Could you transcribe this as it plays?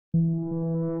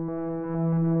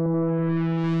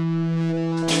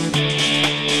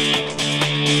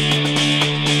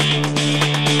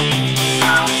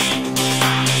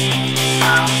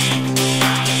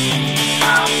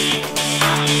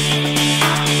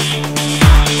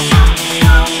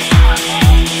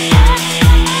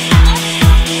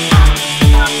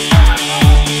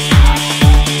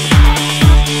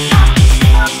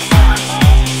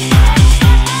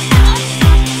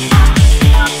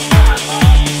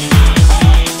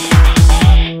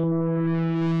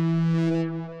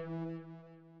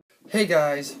Hey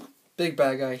guys, Big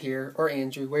Bad Guy here, or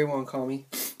Andrew, what do you want to call me.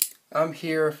 I'm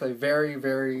here with a very,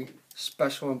 very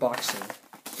special unboxing.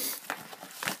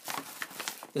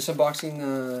 This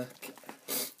unboxing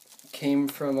came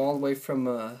from all the way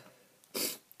from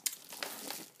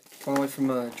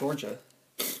Georgia.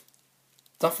 It's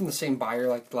not from the same buyer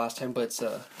like the last time, but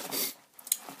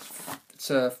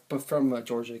but from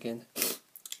Georgia again.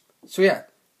 So yeah,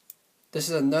 this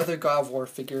is another God of War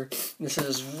figure.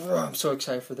 I'm so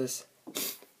excited for this.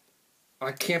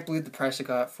 I can't believe the price I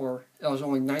got it for. It was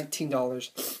only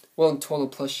 $19. Well, in total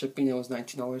plus shipping, it was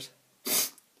 $19. You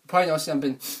probably noticed I've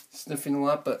been sniffing a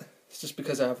lot, but it's just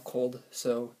because I have a cold.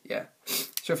 So yeah.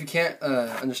 So if you can't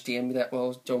understand me that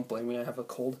well, don't blame me. I have a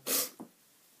cold.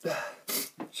 So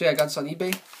yeah, I got this on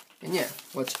eBay, and yeah,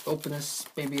 let's open this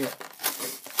baby up.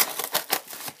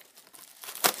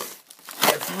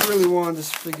 I've really wanted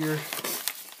this figure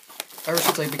ever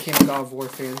since I became a God of War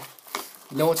fan.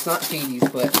 No, it's not Hades,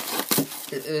 but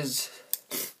it is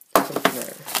something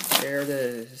there. There it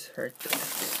is, right there.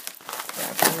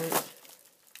 Grab it.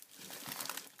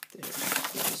 There's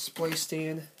the display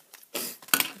stand.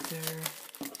 Right there.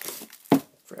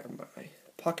 Grab my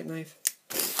pocket knife.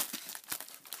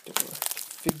 The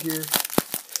figure.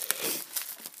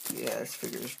 Yeah, this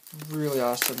figure is really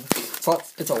awesome.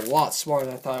 It's a lot smaller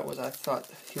than I thought it was. I thought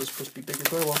he was supposed to be bigger,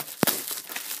 but well.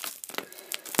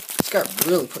 This guy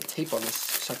really put tape on this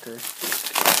sucker.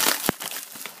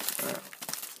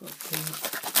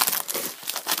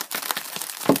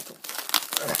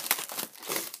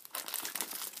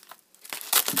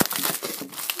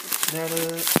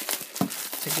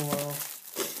 Taking a while.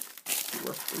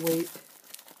 Worth the wait.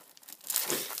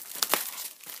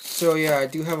 So yeah, I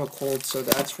do have a cold, so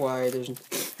that's why there's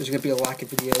gonna be a lack of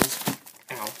videos.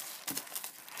 Ow.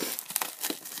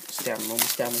 Stab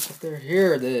myself there.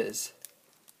 Here it is.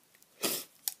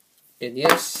 And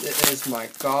yes, it is my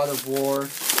God of War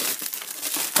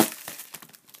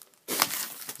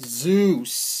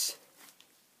Zeus.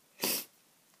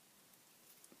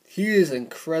 He is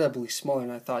incredibly smaller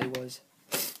than I thought he was.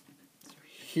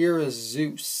 Here is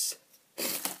Zeus.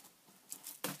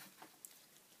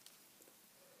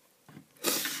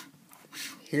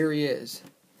 Here he is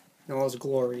in all his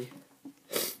glory.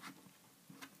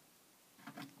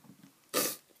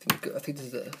 I think this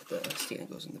is the stand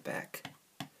goes in the back.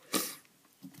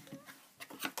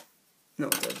 No,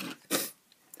 it doesn't.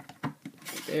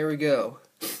 There we go.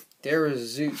 There is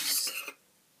Zeus.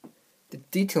 The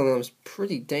detail on him is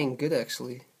pretty dang good,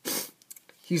 actually.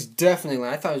 He's definitely,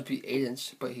 I thought it would be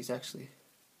 8-inch, but he's actually.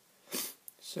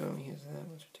 So he has that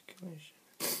much articulation.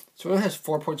 So it has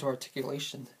 4 points of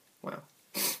articulation. Wow.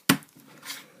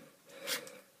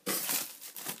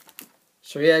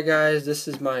 So yeah, guys, this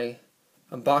is my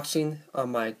unboxing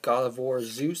on my God of War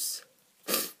Zeus.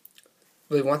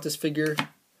 Really want this figure.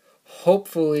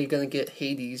 Hopefully gonna get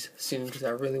Hades soon, because I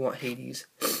really want Hades.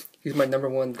 He's my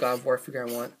 #1 God of War figure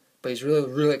I want. But he's really,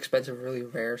 really expensive, really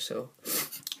rare, so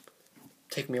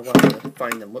take me a while to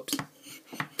find them. Whoops.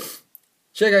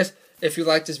 So yeah, guys, if you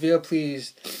like this video,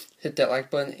 please hit that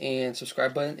like button and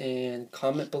subscribe button and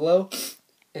comment below.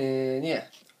 And yeah,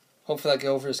 hopefully I get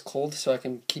over this cold so I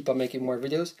can keep on making more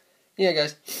videos. Yeah,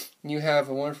 guys, you have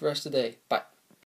a wonderful rest of the day. Bye.